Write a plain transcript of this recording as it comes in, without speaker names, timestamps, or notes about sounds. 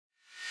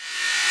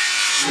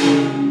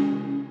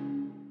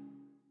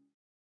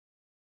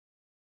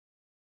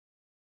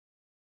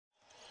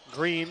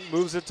Green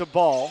moves it to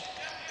Ball,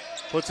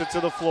 puts it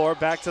to the floor,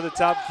 back to the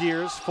top,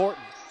 Gears,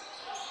 Fortin.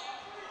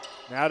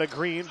 Now to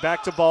Green,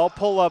 back to Ball,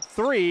 pull up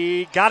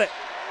three, got it.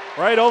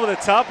 Right over the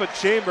top of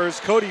Chambers.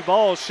 Cody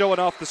Ball showing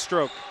off the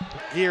stroke.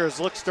 Gears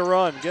looks to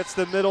run, gets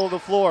the middle of the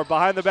floor,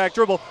 behind the back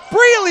dribble.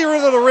 Braley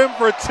to the rim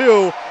for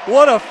two.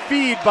 What a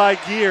feed by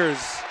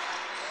Gears.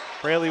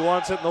 Braley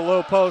wants it in the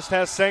low post,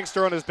 has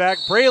Sangster on his back.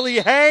 Braley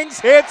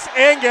hangs, hits,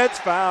 and gets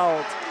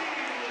fouled.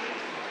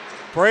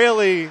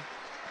 Braley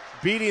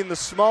beating the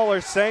smaller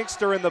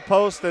Sangster in the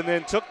post and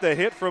then took the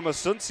hit from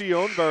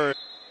Asuncion.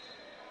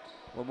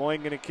 Lemoyne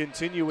going to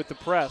continue with the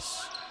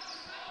press.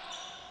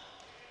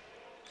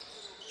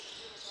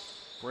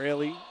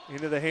 Braley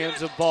into the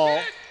hands of Ball.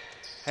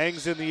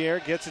 Hangs in the air,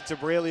 gets it to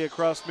Braley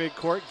across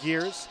midcourt.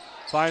 Gears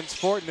finds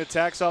Fortin,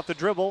 attacks off the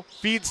dribble.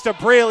 Feeds to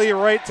Braley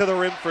right to the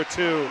rim for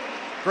two.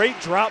 Great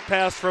drop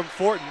pass from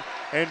Fortin.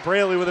 And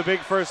Braley with a big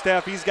first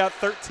half. He's got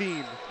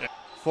 13.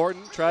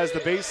 Fortin tries the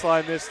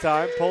baseline this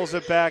time, pulls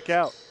it back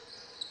out.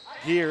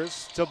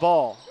 Gears to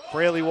Ball.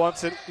 Braley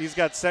wants it. He's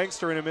got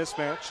Sangster in a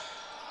mismatch.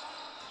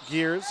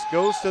 Gears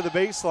goes to the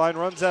baseline,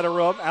 runs out of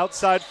room.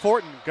 Outside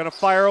Fortin, gonna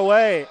fire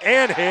away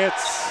and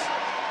hits.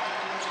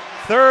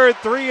 Third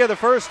three of the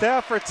first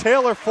half for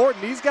Taylor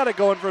Fortin. He's got it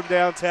going from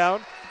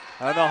downtown.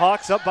 And the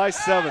Hawks up by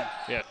 7.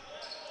 Yeah.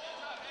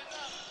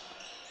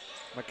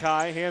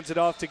 Mackay hands it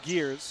off to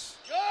Gears.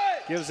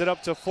 Gives it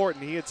up to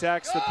Fortin. He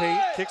attacks the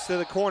paint, kicks to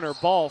the corner.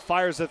 Ball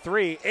fires a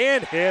three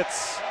and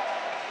hits.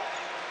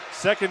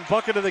 Second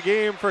bucket of the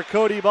game for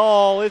Cody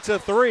Ball. It's a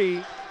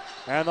three.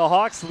 And the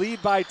Hawks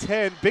lead by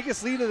 10.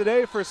 Biggest lead of the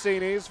day for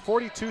St. A's,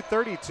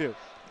 42-32.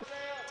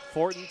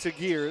 Fortin to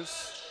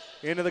Gears.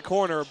 Into the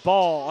corner.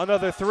 Ball,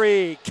 another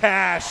three.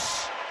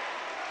 Cash.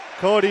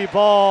 Cody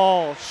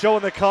Ball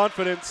showing the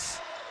confidence.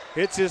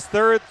 Hits his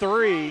third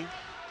three.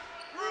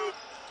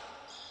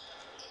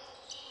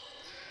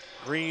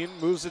 Green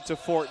moves it to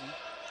Fortin.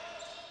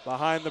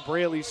 Behind the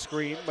Braley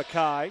screen,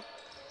 Mackay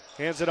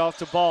hands it off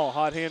to Ball.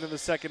 Hot hand in the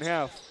second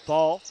half.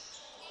 Ball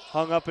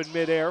hung up in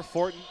midair.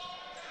 Fortin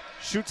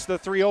shoots the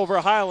three over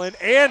Highland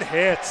and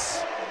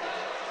hits.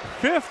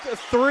 Fifth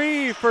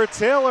three for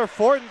Taylor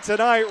Fortin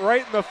tonight,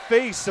 right in the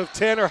face of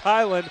Tanner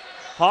Highland.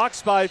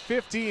 Hawks by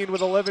 15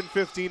 with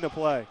 11:15 to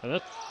play.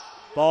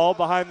 Ball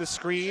behind the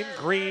screen.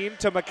 Green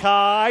to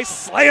Mackay.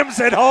 Slams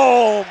it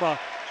home.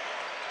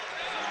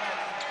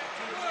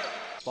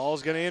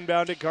 Ball's going to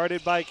inbound it,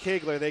 guarded by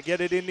Kegler. They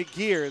get it into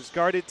Gears,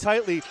 guarded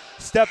tightly.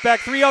 Step back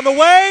three on the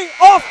way,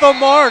 off the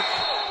mark.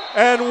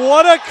 And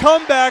what a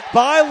comeback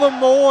by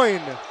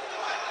Lemoyne.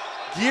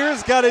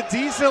 Gears got a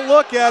decent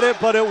look at it,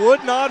 but it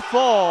would not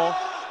fall.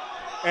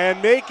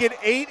 And make it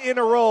 8 in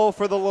a row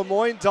for the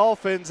Lemoyne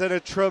Dolphins, and a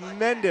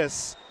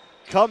tremendous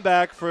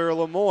comeback for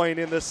Lemoyne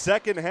in the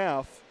second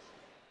half.